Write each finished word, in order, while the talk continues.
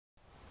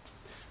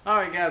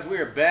Alright guys, we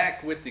are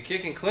back with the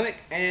kicking clinic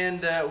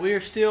and we are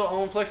still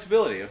on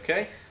flexibility,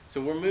 okay?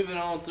 So we're moving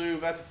on through,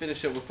 about to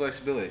finish up with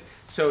flexibility.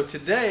 So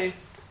today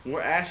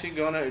we're actually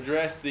going to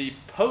address the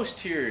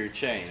posterior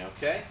chain,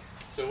 okay?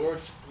 So we're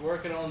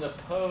working on the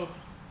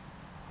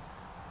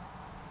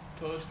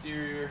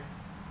posterior,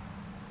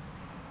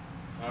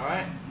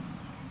 alright?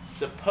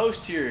 The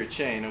posterior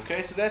chain,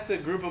 okay? So that's a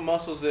group of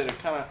muscles that are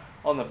kind of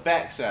on the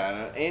back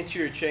side.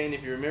 Anterior chain,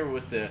 if you remember,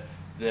 was the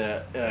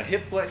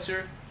hip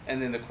flexor and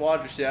then the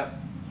quadricep.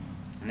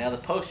 Now the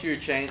posterior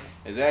chain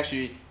is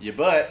actually your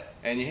butt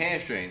and your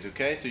hamstrings,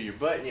 okay? So your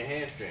butt and your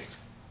hamstrings.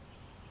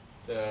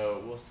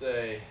 So we'll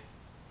say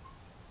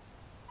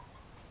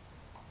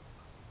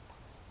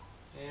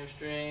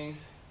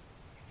hamstrings,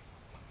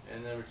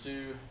 and number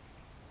two,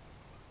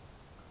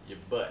 your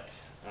butt.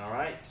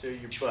 Alright, so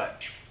your butt.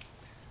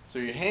 So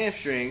your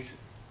hamstrings,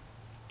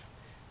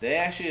 they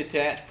actually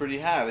attach pretty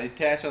high. They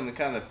attach on the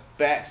kind of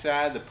back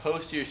side, the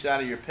posterior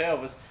side of your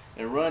pelvis,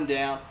 and run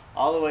down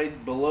all the way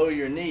below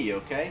your knee,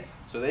 okay?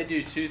 So they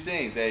do two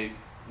things. They,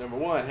 number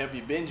one, help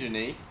you bend your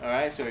knee, all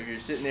right? So if you're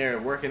sitting there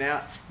working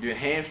out, doing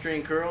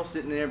hamstring curls,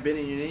 sitting there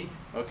bending your knee,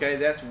 okay,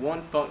 that's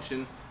one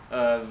function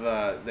of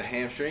the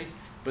hamstrings.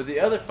 But the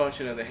other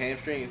function of the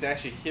hamstring is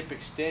actually hip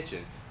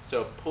extension,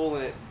 so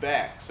pulling it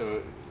back.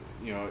 So,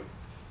 you know,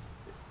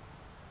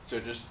 so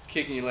just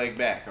kicking your leg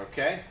back,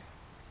 okay?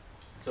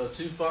 So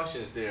two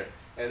functions there.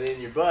 And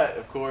then your butt,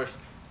 of course,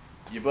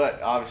 your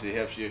butt obviously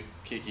helps you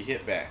kick your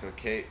hip back,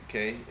 okay?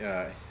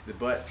 The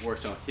butt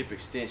works on hip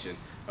extension,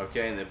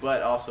 okay? And the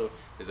butt also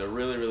is a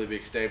really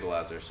big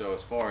stabilizer. So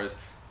as far as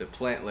the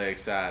plant leg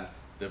side,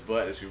 the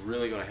butt is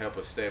really going to help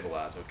us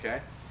stabilize,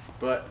 okay?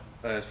 But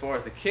as far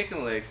as the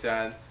kicking leg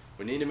side,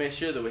 we need to make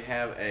sure that we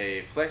have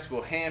a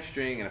flexible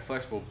hamstring and a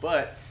flexible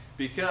butt,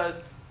 because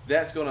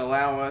that's going to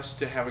allow us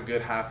to have a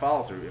good high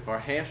follow through. If our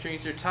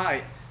hamstrings are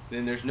tight,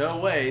 then there's no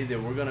way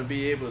that we're going to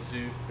be able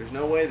to, there's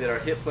no way that our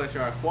hip flexor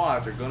and our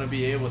quads are going to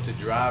be able to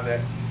drive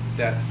that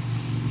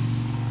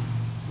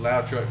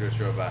loud truck just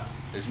drove by.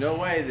 There's no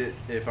way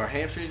that if our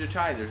hamstrings are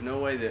tight, there's no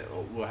way that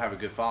we'll have a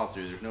good follow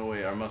through. There's no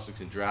way our muscles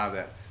can drive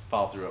that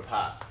follow through up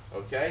high,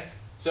 okay?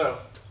 So,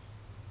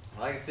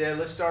 like I said,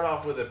 let's start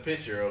off with a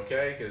picture,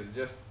 okay? Because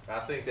just, I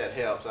think that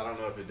helps. I don't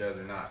know if it does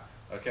or not.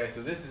 Okay,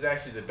 so this is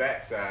actually the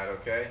back side,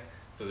 okay?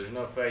 So there's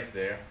no face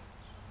there.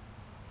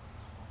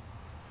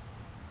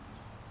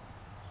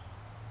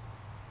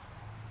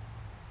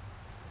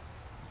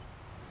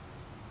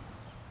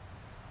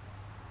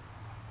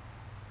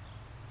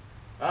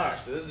 Alright,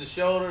 so this is the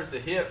shoulders, the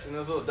hips, and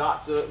those little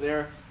dots up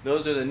there,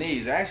 those are the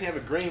knees. I actually have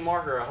a green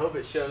marker. I hope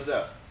it shows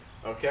up.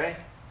 Okay?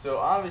 So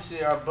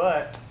obviously our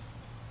butt,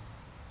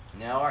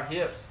 now our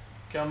hips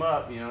come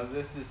up, you know,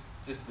 this is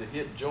just the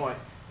hip joint.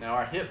 Now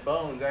our hip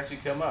bones actually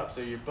come up. So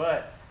your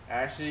butt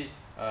actually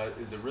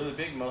is a really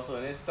big muscle,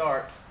 and it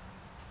starts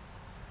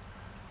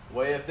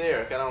way up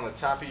there, kind of on the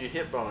top of your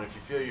hip bone. If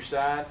you feel your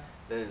side,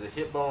 there's a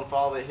hip bone,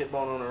 follow the hip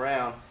bone on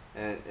around,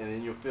 and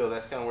then you'll feel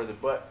that's kind of where the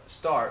butt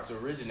starts,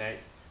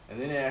 originates. And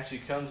then it actually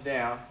comes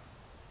down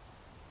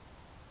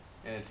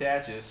and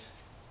attaches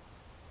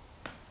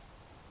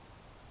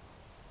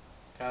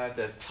kind of at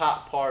the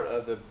top part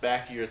of the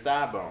back of your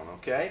thigh bone,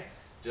 okay?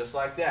 Just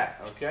like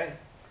that, okay?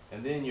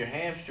 And then your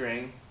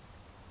hamstring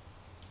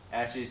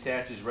actually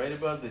attaches right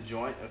above the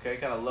joint, okay?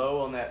 Kind of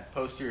low on that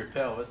posterior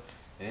pelvis.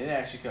 And it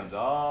actually comes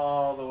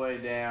all the way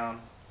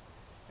down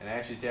and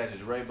actually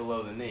attaches right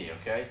below the knee,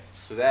 okay?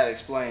 So that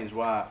explains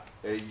why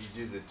you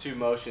do the two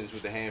motions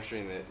with the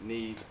hamstring, the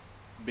knee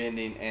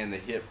bending and the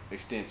hip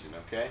extension,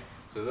 okay?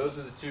 So those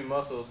are the two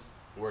muscles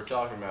we're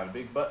talking about, a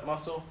big butt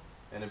muscle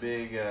and a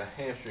big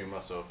hamstring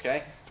muscle,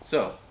 okay?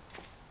 So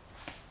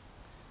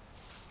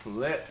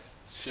let's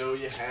show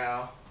you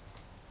how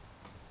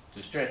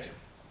to stretch them,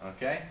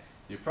 okay?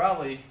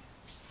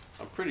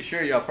 I'm pretty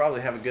sure y'all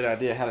probably have a good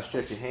idea how to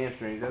stretch your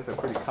hamstrings. That's a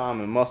pretty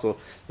common muscle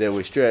that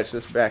we stretch.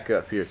 Let's back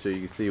up here so you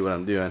can see what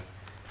I'm doing.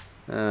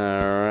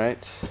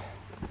 Alright.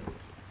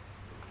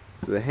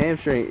 So the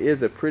hamstring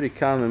is a pretty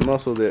common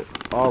muscle that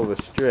all of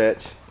us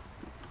stretch.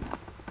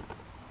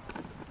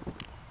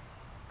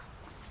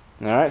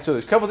 Alright, so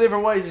there's a couple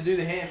different ways to do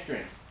the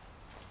hamstring.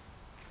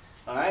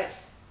 Alright,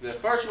 the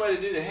first way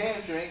to do the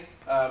hamstring,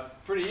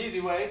 pretty easy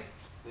way.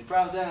 You've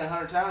probably done it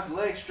 100 times.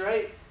 Legs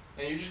straight,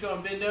 and you're just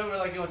going to bend over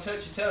like you're going to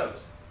touch your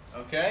toes.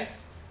 Okay?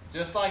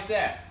 Just like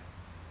that.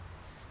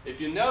 If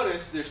you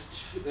notice,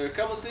 there are a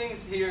couple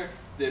things here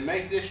that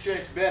makes this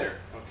stretch better.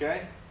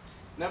 Okay?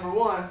 Number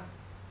one,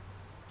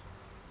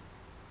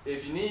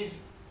 if your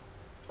knees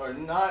are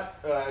not,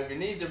 if your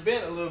knees are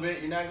bent a little bit,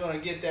 you're not going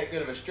to get that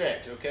good of a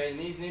stretch. Okay? Your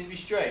knees need to be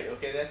straight.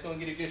 Okay? That's going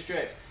to get a good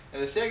stretch.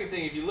 And the second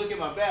thing, if you look at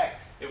my back,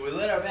 if we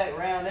let our back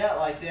round out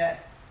like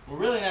that, we're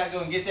really not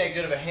going to get that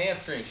good of a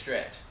hamstring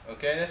stretch.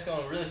 Okay? That's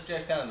going to really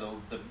stretch kind of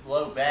the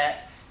low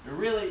back. You're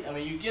really, I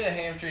mean, you get a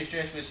hamstring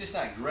stretch, but it's just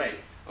not great.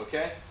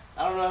 Okay?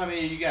 I don't know how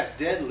many of you guys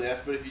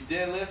deadlift, but if you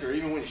deadlift or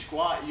even when you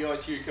squat, you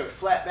always hear your coach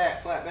flat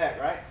back,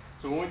 right?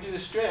 So when we do the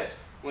stretch,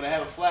 when I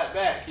have a flat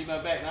back, keep my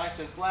back nice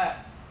and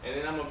flat, and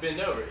then I'm going to bend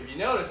over. If you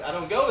notice, I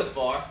don't go as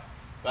far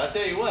But I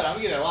tell you what,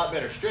 I'm getting a lot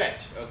better stretch.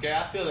 Okay,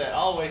 I feel that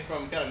all the way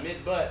from kind of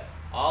mid-butt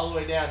all the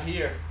way down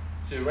here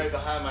to right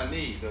behind my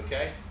knees.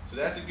 Okay, so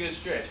that's a good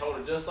stretch. Hold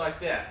it just like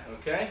that.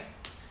 Okay,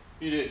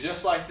 you do it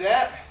just like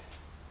that,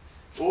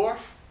 or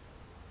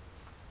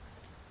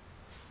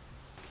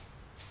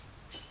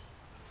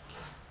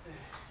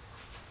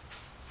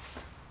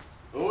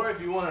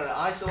if you want to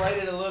isolate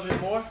it a little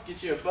bit more,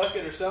 get you a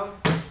bucket or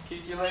something,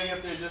 keep your leg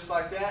up there just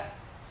like that.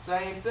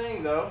 Same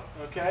thing though,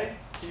 okay?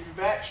 Keep your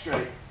back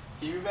straight.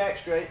 Keep your back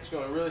straight. It's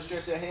going to really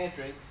stretch that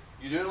hamstring.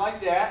 You do it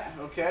like that,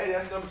 okay?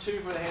 That's number 2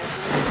 for the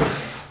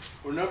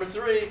hamstring. Or number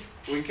 3,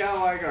 we can kind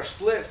of like our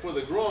splits for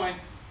the groin.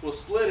 We'll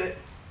split it,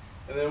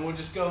 and then we'll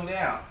just go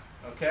down,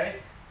 okay?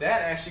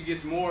 That actually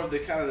gets more of the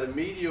kind of the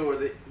medial or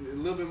a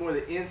little bit more of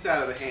the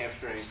inside of the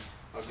hamstring,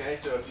 okay?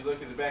 So if you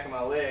look at the back of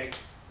my leg,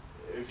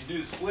 if you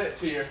do the splits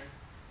here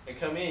and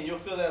come in, you'll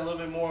feel that a little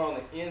bit more on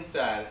the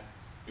inside.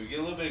 You'll get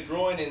a little bit of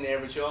groin in there,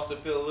 but you also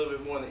feel a little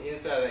bit more on the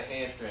inside of the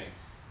hamstring.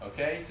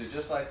 Okay, so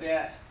just like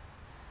that,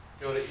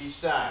 go to each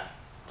side.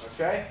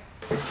 Okay?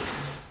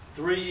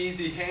 3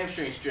 easy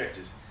hamstring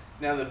stretches.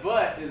 Now the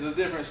butt is a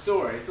different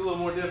story. It's a little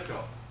more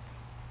difficult.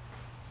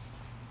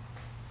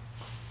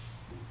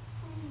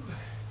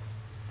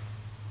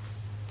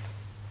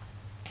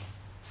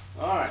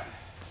 Alright.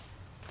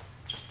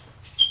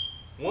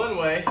 One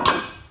way,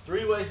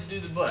 3 ways to do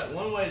the butt.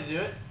 One way to do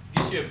it,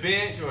 get you a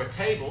bench or a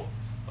table,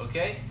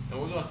 okay? And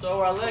we're going to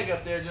throw our leg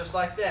up there just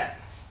like that.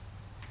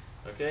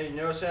 Okay, you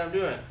notice how I'm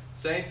doing.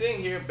 Same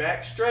thing here,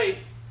 back straight.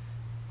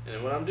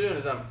 And what I'm doing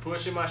is I'm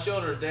pushing my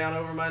shoulders down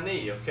over my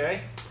knee,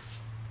 okay?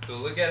 So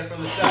look at it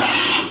from the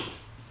side.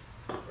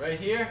 Right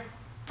here,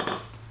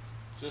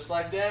 just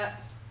like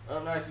that,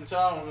 up nice and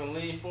tall. We're going to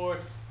lean forward.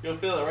 You'll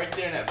feel it right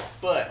there in that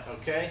butt,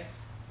 okay?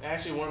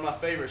 Actually, one of my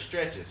favorite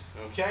stretches,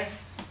 okay?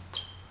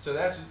 So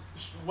that's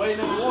way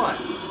number 1.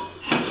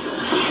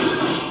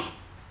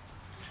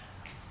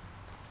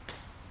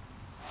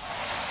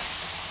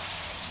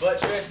 Butt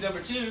stretch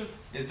number 2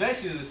 is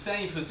basically the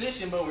same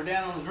position, but we're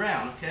down on the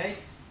ground, okay?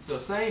 So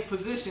same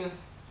position,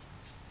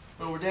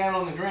 but we're down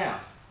on the ground.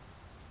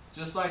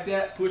 Just like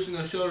that, pushing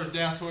those shoulders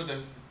down toward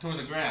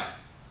the ground.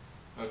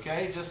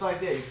 Okay, just like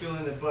that, you're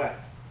feeling the butt.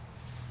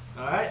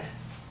 All right?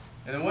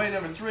 And then way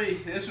number 3,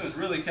 this one's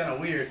really kind of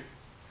weird.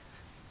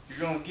 You're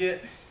going to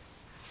get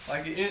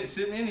like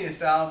sitting Indian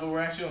style, but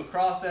we're actually going to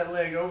cross that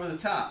leg over the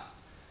top.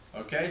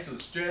 Okay, so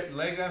the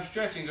leg that I'm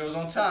stretching goes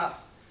on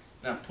top,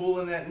 and I'm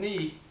pulling that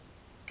knee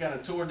kind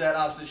of toward that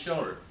opposite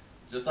shoulder,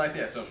 just like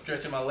that. So I'm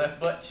stretching my left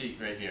butt cheek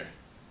right here.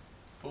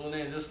 Pull it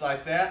in just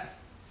like that.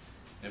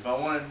 If I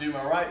wanted to do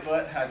my right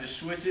butt, I just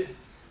switch it.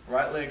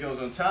 Right leg goes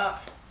on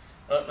top,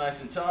 up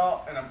nice and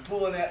tall, and I'm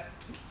pulling that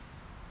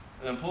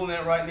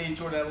right knee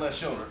toward that left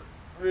shoulder.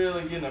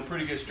 Really getting a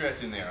pretty good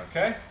stretch in there,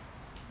 okay?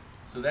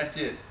 So that's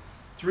it.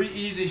 3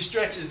 easy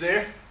stretches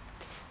there.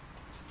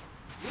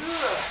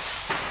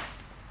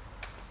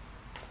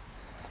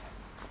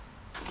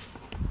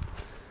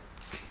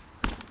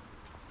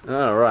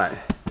 All right.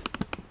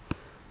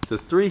 So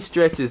 3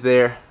 stretches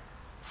there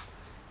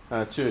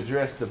to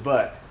address the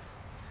butt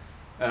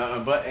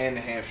and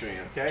the hamstring,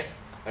 okay?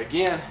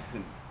 Again,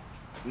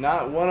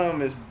 not one of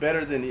them is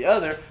better than the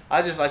other.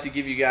 I just like to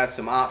give you guys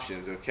some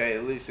options, okay?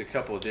 At least a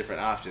couple of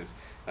different options.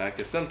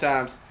 Because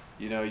sometimes,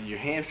 you know, your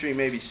hamstring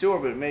may be sore,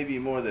 but it may be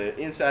more the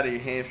inside of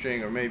your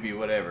hamstring or maybe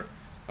whatever,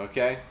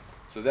 okay?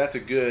 So that's a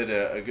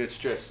good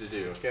stretch to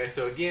do, okay?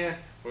 So again,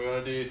 we're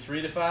going to do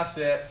 3 to 5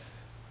 sets.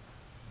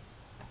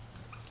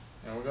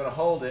 And we're going to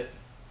hold it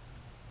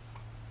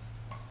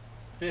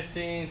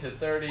 15 to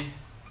 30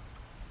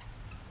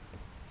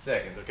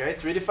 seconds, okay?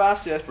 3 to 5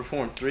 sets,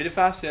 perform 3 to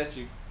 5 sets.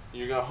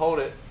 You're going to hold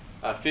it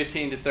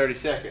 15 to 30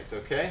 seconds,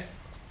 okay?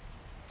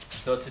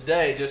 So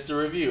today, just to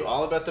review,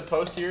 all about the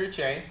posterior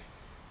chain,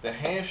 the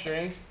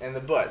hamstrings, and the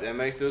butt. That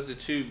makes those the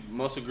 2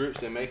 muscle groups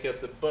that make up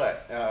the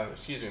butt,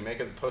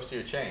 make up the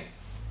posterior chain,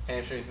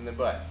 hamstrings and the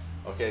butt.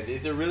 Okay,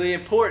 these are really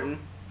important,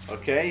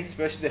 okay?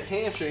 Especially the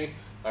hamstrings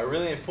are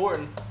really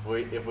important.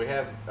 If we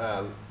have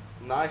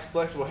nice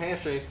flexible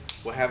hamstrings,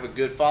 we'll have a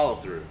good follow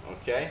through,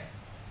 okay?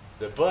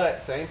 The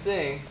butt, same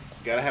thing.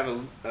 Got to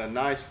have a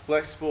nice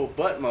flexible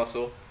butt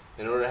muscle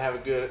in order to have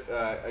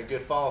a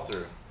good follow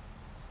through.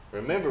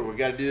 Remember, we've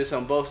got to do this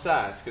on both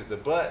sides because the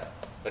butt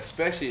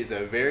especially is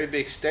a very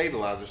big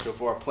stabilizer. So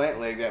for our plant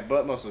leg, that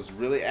butt muscle is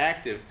really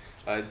active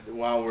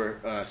while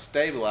we're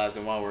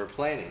stabilizing, while we're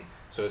planting.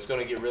 So it's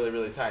going to get really,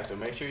 really tight. So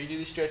make sure you do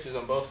these stretches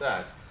on both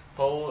sides.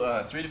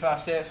 Hold 3 to 5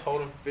 sets,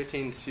 hold them for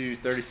 15 to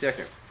 30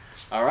 seconds.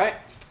 All right,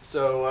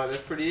 so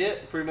that's pretty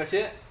much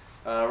it.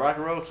 Rock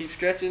and roll, keep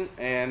stretching,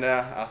 and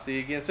I'll see you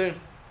again soon.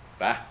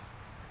 Bye.